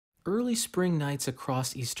Early spring nights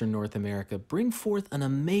across eastern North America bring forth an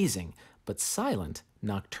amazing but silent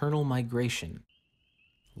nocturnal migration.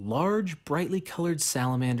 Large, brightly colored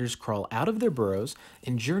salamanders crawl out of their burrows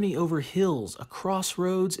and journey over hills, across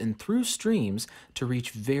roads, and through streams to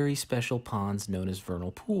reach very special ponds known as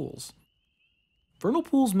vernal pools. Vernal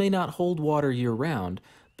pools may not hold water year-round,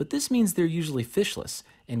 but this means they're usually fishless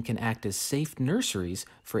and can act as safe nurseries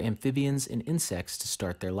for amphibians and insects to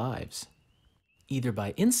start their lives. Either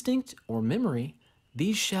by instinct or memory,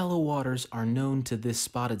 these shallow waters are known to this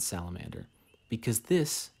spotted salamander because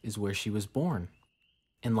this is where she was born.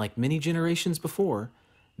 And like many generations before,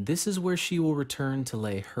 this is where she will return to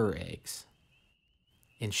lay her eggs.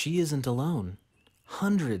 And she isn't alone.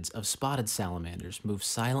 Hundreds of spotted salamanders move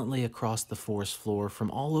silently across the forest floor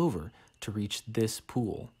from all over to reach this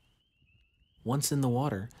pool. Once in the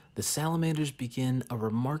water, the salamanders begin a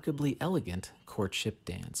remarkably elegant courtship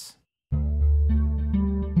dance.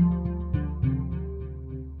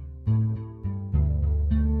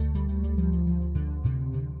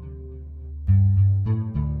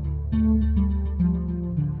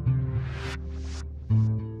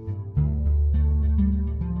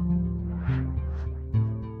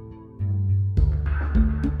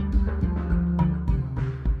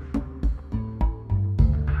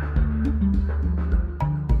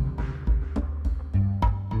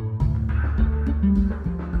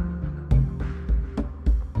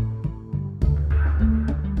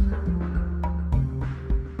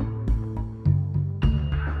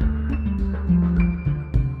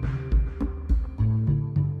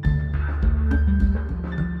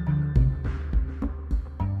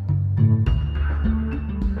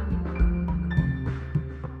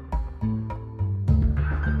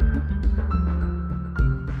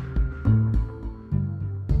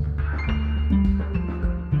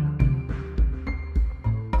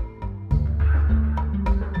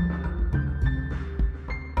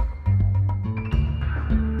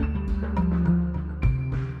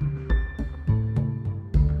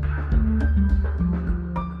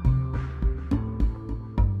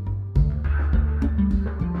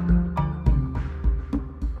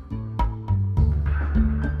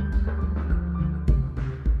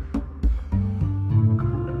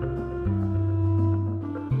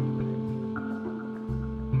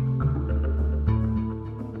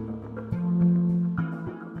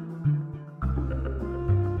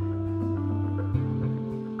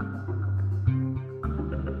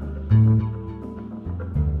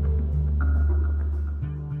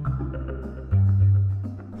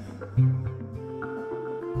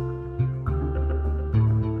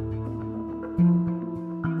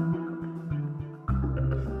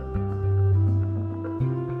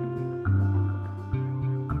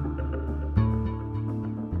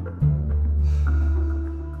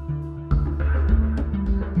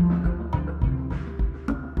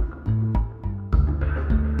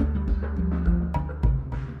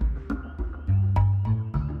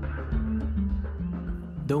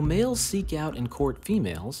 Though males seek out and court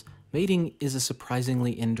females, mating is a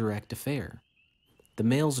surprisingly indirect affair. The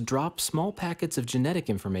males drop small packets of genetic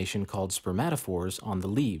information called spermatophores on the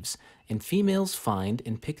leaves, and females find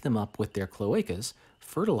and pick them up with their cloacas,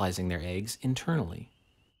 fertilizing their eggs internally.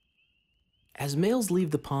 As males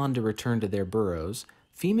leave the pond to return to their burrows,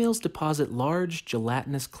 females deposit large,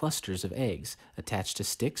 gelatinous clusters of eggs attached to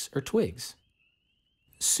sticks or twigs.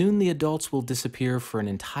 Soon the adults will disappear for an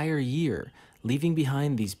entire year, leaving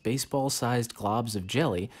behind these baseball-sized globs of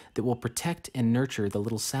jelly that will protect and nurture the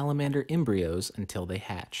little salamander embryos until they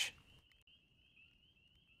hatch.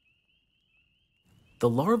 The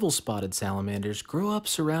larval spotted salamanders grow up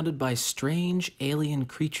surrounded by strange alien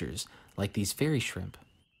creatures like these fairy shrimp.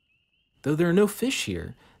 Though there are no fish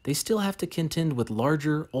here, they still have to contend with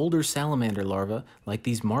larger, older salamander larvae like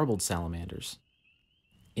these marbled salamanders.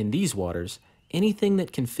 In these waters, anything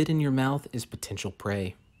that can fit in your mouth is potential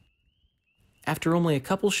prey. After only a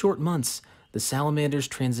couple short months, the salamanders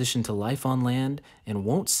transition to life on land and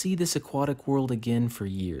won't see this aquatic world again for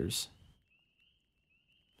years.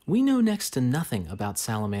 We know next to nothing about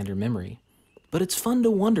salamander memory, but it's fun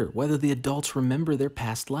to wonder whether the adults remember their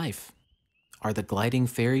past life. Are the gliding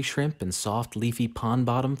fairy shrimp and soft leafy pond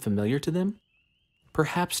bottom familiar to them?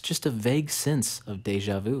 Perhaps just a vague sense of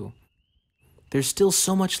déjà vu. There's still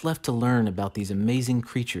so much left to learn about these amazing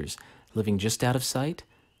creatures living just out of sight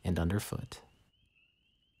and underfoot.